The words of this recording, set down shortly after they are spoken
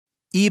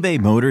eBay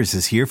Motors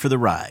is here for the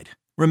ride.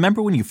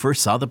 Remember when you first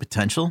saw the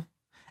potential?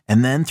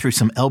 And then through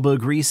some elbow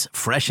grease,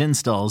 fresh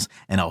installs,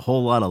 and a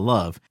whole lot of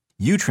love,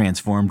 you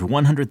transformed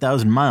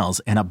 100,000 miles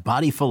and a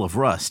body full of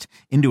rust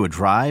into a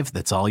drive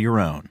that's all your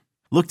own.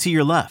 Look to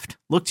your left.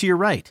 Look to your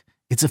right.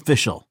 It's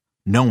official.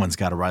 No one's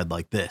got a ride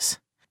like this.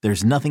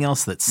 There's nothing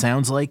else that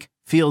sounds like,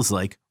 feels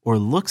like, or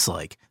looks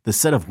like the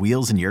set of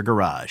wheels in your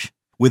garage.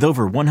 With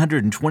over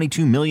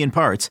 122 million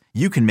parts,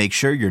 you can make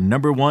sure your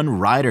number one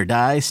ride or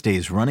die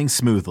stays running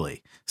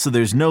smoothly. So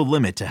there's no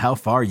limit to how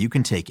far you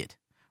can take it.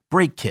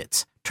 Brake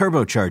kits,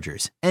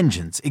 turbochargers,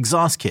 engines,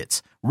 exhaust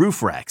kits,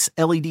 roof racks,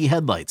 LED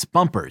headlights,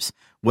 bumpers,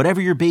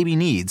 whatever your baby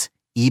needs,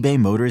 eBay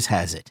Motors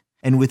has it.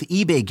 And with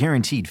eBay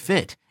Guaranteed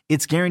Fit,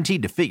 it's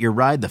guaranteed to fit your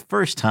ride the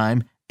first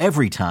time,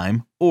 every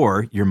time,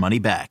 or your money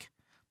back.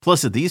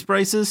 Plus at these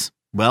prices,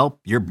 well,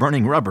 you're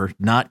burning rubber,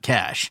 not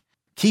cash.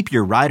 Keep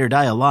your ride or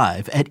die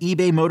alive at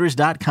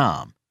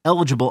ebaymotors.com.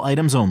 Eligible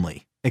items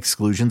only.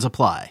 Exclusions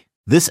apply.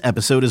 This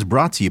episode is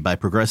brought to you by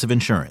Progressive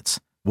Insurance.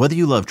 Whether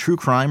you love true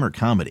crime or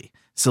comedy,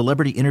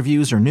 celebrity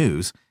interviews or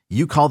news,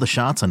 you call the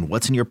shots on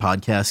what's in your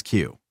podcast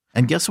queue.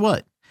 And guess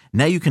what?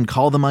 Now you can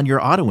call them on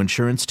your auto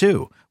insurance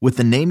too with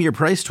the Name Your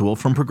Price tool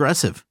from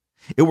Progressive.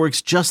 It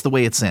works just the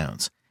way it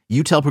sounds.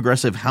 You tell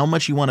Progressive how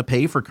much you want to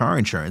pay for car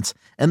insurance,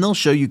 and they'll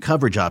show you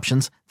coverage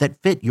options that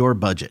fit your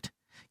budget.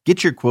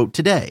 Get your quote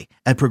today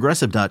at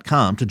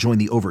Progressive.com to join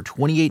the over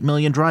 28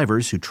 million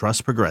drivers who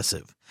trust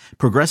Progressive.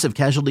 Progressive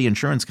Casualty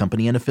Insurance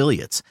Company and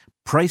Affiliates.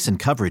 Price and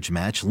coverage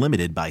match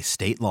limited by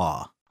state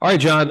law. All right,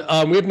 John,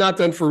 we have not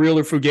done For Real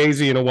or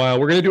Fugazi in a while.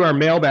 We're going to do our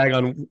mailbag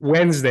on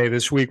Wednesday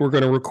this week. We're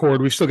going to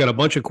record. We've still got a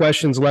bunch of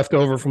questions left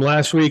over from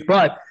last week,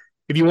 but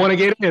if you want to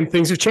get in,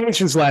 things have changed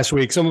since last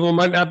week. Some of them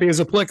might not be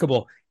as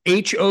applicable.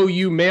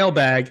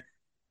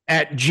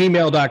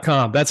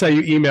 HOUmailbag@gmail.com. That's how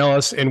you email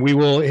us, and we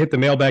will hit the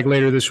mailbag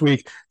later this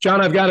week.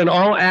 John, I've got an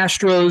all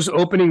Astros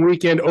opening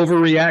weekend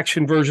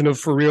overreaction version of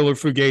For Real or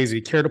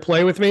Fugazi. Care to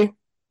play with me?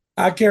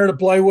 I care to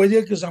play with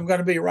you because I'm going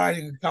to be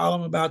writing a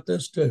column about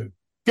this too.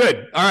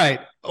 Good. All right.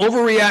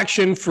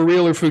 Overreaction, For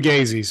Real or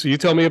Fugazi. So you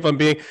tell me if I'm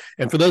being,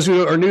 and for those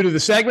who are new to the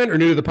segment or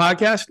new to the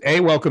podcast, A,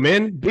 welcome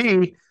in.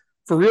 B,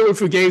 For Real or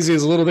Fugazi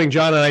is a little thing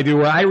John and I do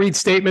where I read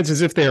statements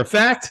as if they are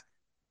fact.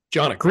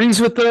 John agrees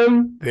with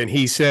them. Then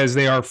he says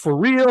they are for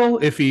real.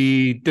 If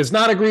he does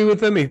not agree with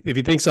them, if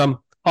he thinks I'm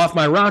off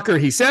my rocker,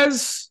 he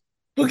says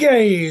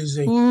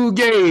Fugazi.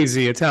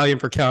 Fugazi, Italian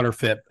for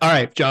counterfeit. All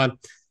right, John.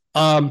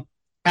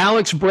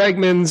 Alex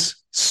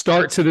Bregman's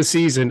start to the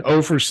season,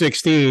 0 for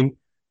 16,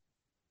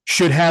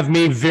 should have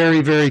me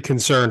very, very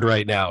concerned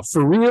right now.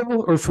 For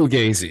real or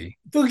Fugazi?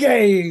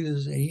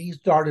 Fugazi. He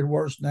started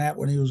worse than that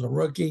when he was a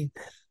rookie.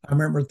 I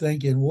remember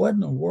thinking, what in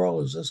the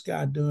world is this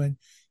guy doing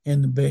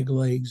in the big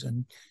leagues?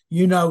 And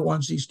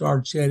once he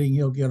starts hitting,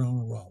 he'll get on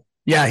a roll.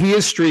 Yeah, he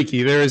is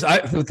streaky.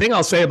 The thing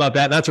I'll say about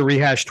that, not to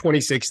rehash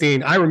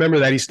 2016. I remember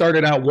that he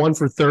started out 1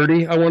 for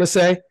 30, I want to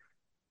say.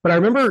 But I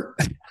remember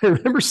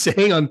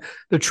saying on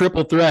the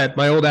Triple Threat,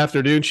 my old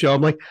afternoon show,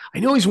 I'm like, I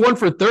know he's 1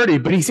 for 30,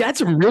 but he's had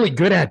some really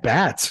good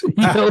at-bats.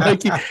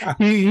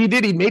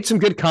 He made some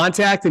good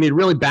contact, and he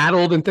really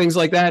battled and things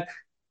like that.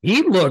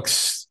 He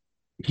looks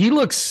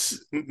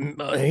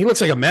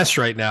like a mess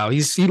right now.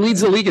 He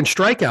leads the league in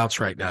strikeouts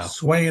right now.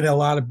 Swinging a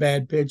lot of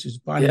bad pitches.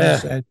 Funny you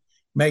said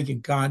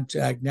making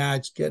contact. Now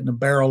it's getting the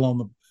barrel on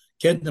the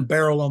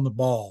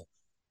ball.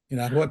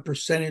 What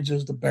percentage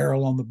is the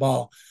barrel on the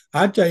ball?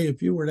 I tell you,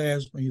 if you were to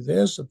ask me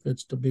this, if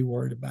it's to be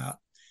worried about,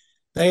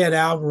 they had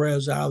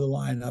Alvarez out of the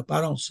lineup.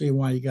 I don't see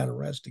why you got to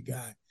rest a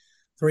guy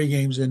 3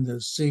 games into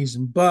the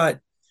season, but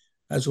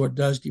that's what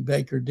Dusty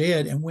Baker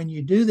did. And when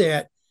you do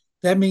that,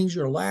 that means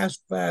your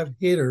last 5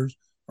 hitters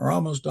are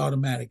almost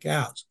automatic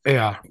outs.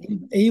 Yeah.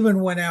 Even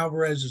when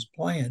Alvarez is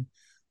playing,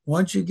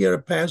 once you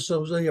get past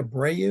Jose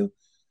Abreu,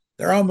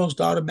 they're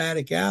almost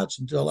automatic outs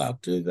until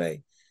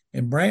Altuve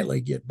and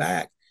Brantley get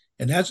back,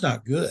 and that's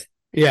not good.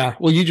 Yeah.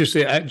 Well,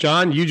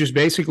 John, you just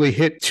basically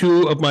hit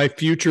 2 of my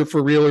future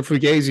For Real or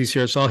Fugazis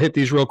here, so I'll hit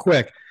these real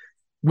quick.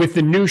 With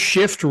the new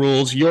shift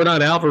rules,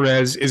 Yordan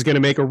Alvarez is going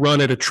to make a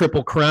run at a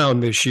triple crown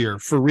this year.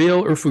 For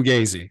real or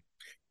Fugazi?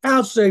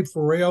 I'll say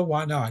for real.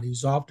 Why not?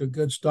 He's off to a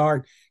good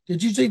start.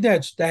 Did you see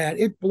that stat?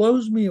 It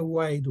blows me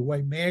away the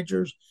way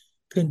managers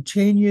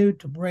continue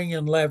to bring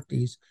in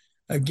lefties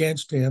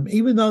against him,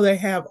 even though they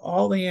have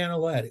all the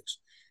analytics.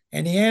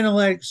 And the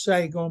analytics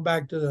say, going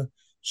back to the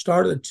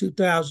start of the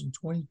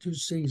 2022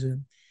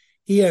 season,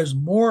 he has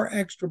more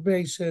extra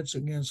base hits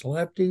against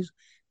lefties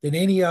than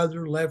any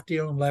other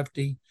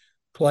lefty-on-lefty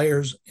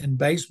players in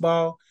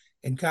baseball.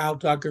 And Kyle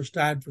Tucker's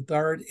tied for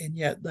 3rd, and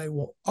yet they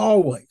will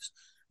always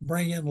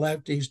bring in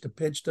lefties to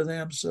pitch to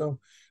them. So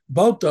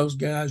both those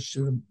guys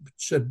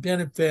should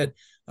benefit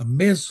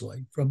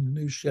immensely from the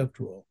new shift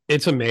rule.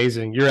 It's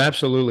amazing. You're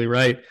absolutely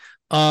right.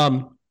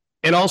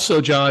 And also,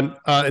 John,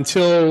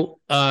 until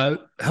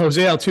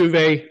Jose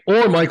Altuve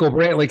or Michael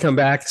Brantley come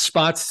back,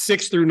 spots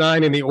 6 through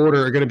 9 in the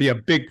order are going to be a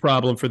big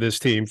problem for this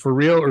team. For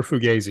real or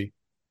Fugazi?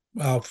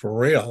 Well, for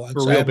real.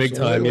 For real, big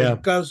time, yeah.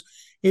 Because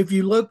if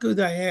you look who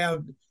they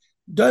have,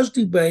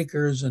 Dusty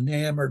Baker is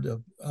enamored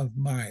of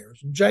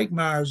Myers. And Jake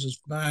Myers is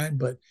fine,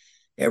 but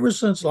ever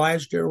since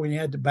last year when he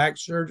had the back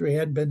surgery, he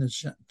hadn't been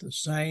the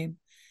same.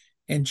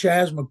 And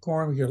Chas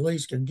McCormick at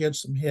least can get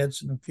some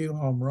hits and a few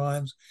home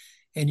runs.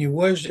 And you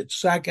wish at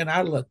second,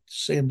 I'd like to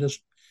see him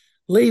just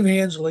leave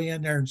Hensley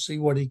in there and see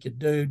what he could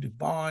do.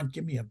 DeBond,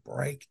 give me a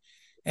break.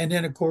 And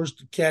then, of course,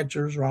 the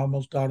catchers are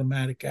almost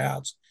automatic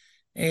outs.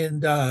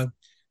 And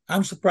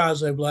I'm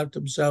surprised they've left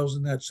themselves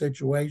in that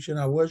situation.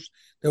 I wish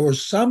there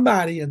was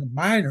somebody in the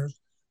minors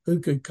who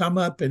could come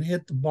up and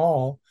hit the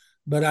ball.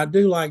 But I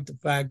do like the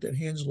fact that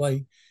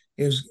Hensley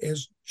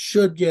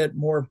should get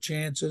more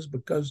chances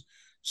because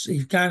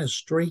he's kind of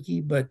streaky,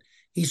 but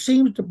he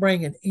seems to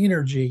bring an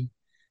energy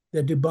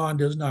that DeBond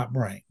does not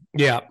bring.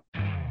 Yeah.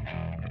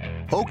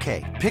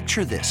 Okay,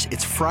 picture this.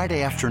 It's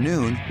Friday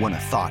afternoon when a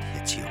thought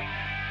hits you.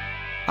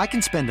 I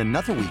can spend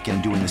another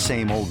weekend doing the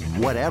same old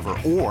whatever,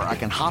 or I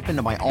can hop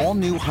into my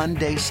all-new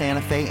Hyundai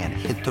Santa Fe and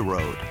hit the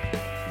road.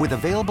 With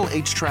available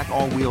H-Track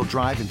all-wheel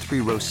drive and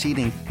 3-row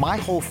seating, my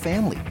whole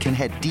family can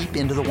head deep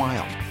into the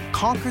wild.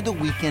 Conquer the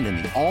weekend in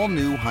the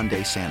all-new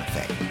Hyundai Santa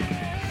Fe.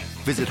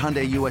 Visit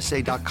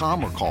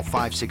HyundaiUSA.com or call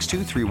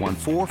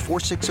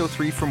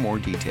 562-314-4603 for more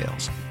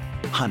details.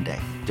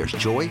 Hyundai, there's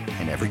joy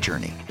in every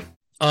journey.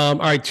 All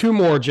right, two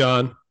more,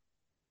 John.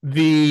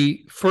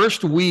 The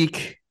first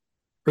week,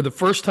 for the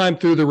first time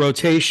through the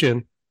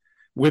rotation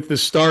with the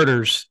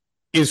starters,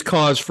 is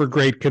cause for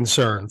great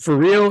concern. For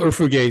real or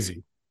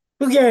Fugazi?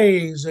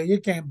 Fugazi. You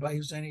can't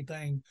base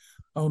anything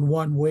on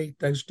 1 week.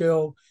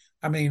 People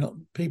are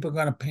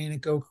going to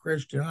panic. Oh,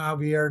 Christian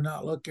Javier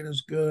not looking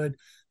as good.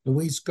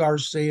 Luis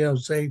Garcia,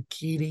 Jose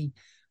Kitty,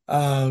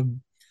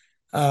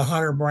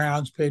 Hunter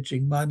Brown's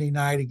pitching Monday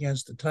night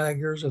against the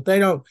Tigers. If they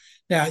don't,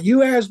 now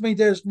you ask me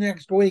this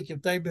next week,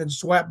 if they've been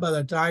swept by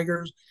the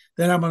Tigers,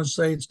 then I'm going to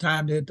say it's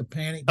time to hit the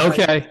panic button.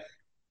 Okay.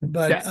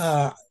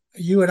 But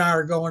you and I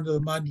are going to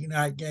the Monday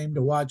night game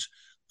to watch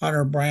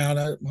Hunter Brown.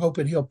 I'm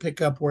hoping he'll pick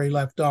up where he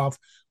left off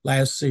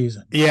last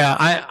season. Yeah,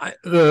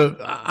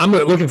 I'm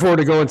looking forward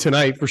to going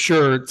tonight for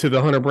sure to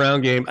the Hunter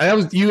Brown game.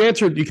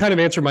 You kind of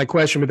answered my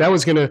question, but that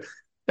was gonna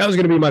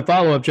be my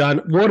follow-up, John.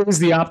 What is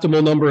the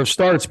optimal number of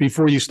starts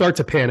before you start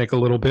to panic a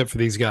little bit for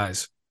these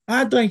guys?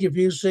 I think if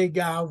you see a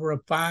guy over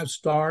 5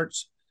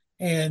 starts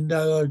and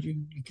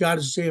you got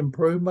to see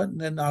improvement,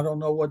 and then I don't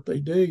know what they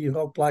do. You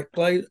hope like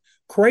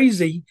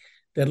crazy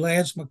that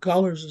Lance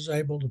McCullers is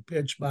able to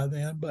pitch by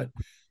then. But,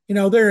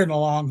 they're in the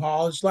long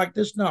haul. It's like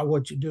this is not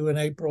what you do in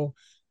April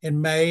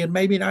and May and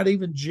maybe not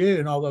even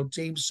June, although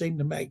teams seem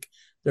to make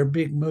their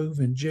big move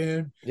in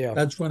June. Yeah.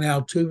 That's when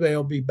Houtopia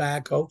will be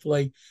back.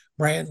 Hopefully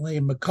Brantley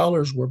and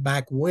McCullers were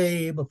back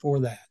way before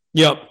that.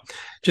 Yep.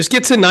 Just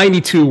get to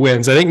 92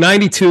 wins. I think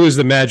 92 is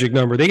the magic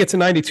number. They get to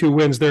 92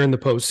 wins, they're in the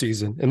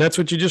postseason. And that's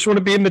what you just want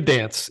to be in the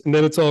dance. And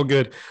then it's all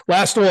good.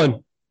 Last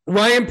one.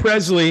 Ryan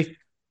Presley,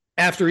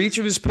 after each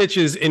of his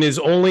pitches in his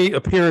only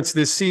appearance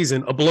this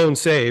season, a blown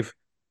save,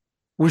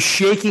 was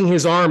shaking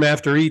his arm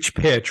after each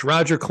pitch.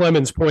 Roger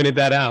Clemens pointed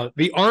that out.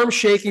 The arm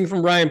shaking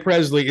from Ryan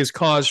Presley is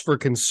cause for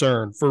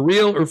concern. For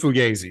real or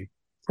Fugazi?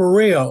 For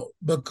real,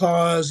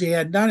 because he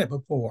hadn't done it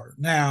before.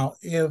 Now,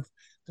 if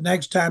the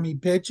next time he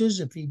pitches,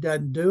 if he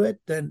doesn't do it,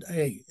 then,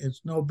 hey,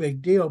 it's no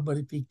big deal. But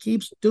if he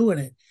keeps doing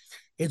it,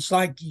 it's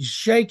like he's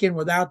shaking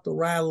without the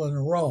rattle and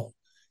the roll.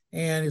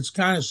 And it's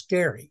kind of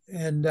scary.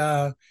 And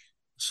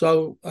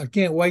so I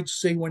can't wait to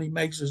see when he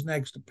makes his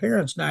next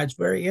appearance. Now, it's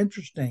very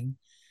interesting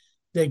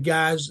that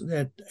guys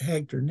that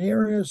Hector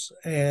Neris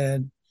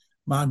and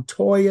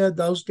Montoya,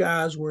 those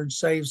guys were in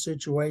save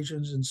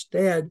situations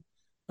instead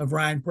of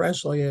Ryan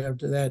Presley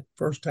after that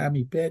first time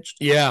he pitched.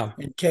 Yeah.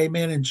 And came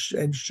in and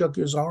shook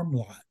his arm a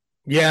lot.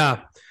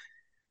 Yeah.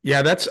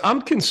 Yeah,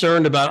 I'm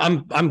concerned about.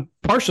 I'm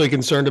partially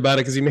concerned about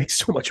it because he makes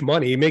so much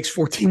money. He makes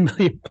 $14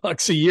 million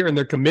a year, and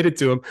they're committed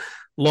to him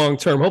long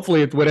term.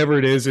 Hopefully, whatever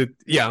it is, it's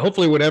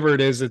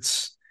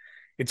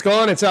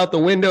gone. It's out the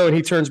window, and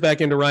he turns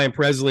back into Ryan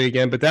Presley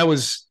again. But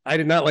I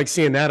did not like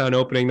seeing that on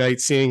opening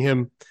night. Seeing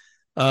him,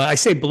 I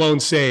say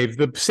blown save.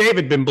 The save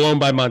had been blown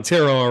by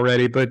Montero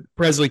already, but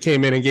Presley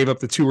came in and gave up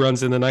the 2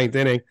 runs in the 9th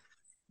inning.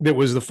 That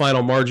was the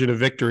final margin of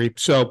victory.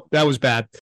 So that was bad.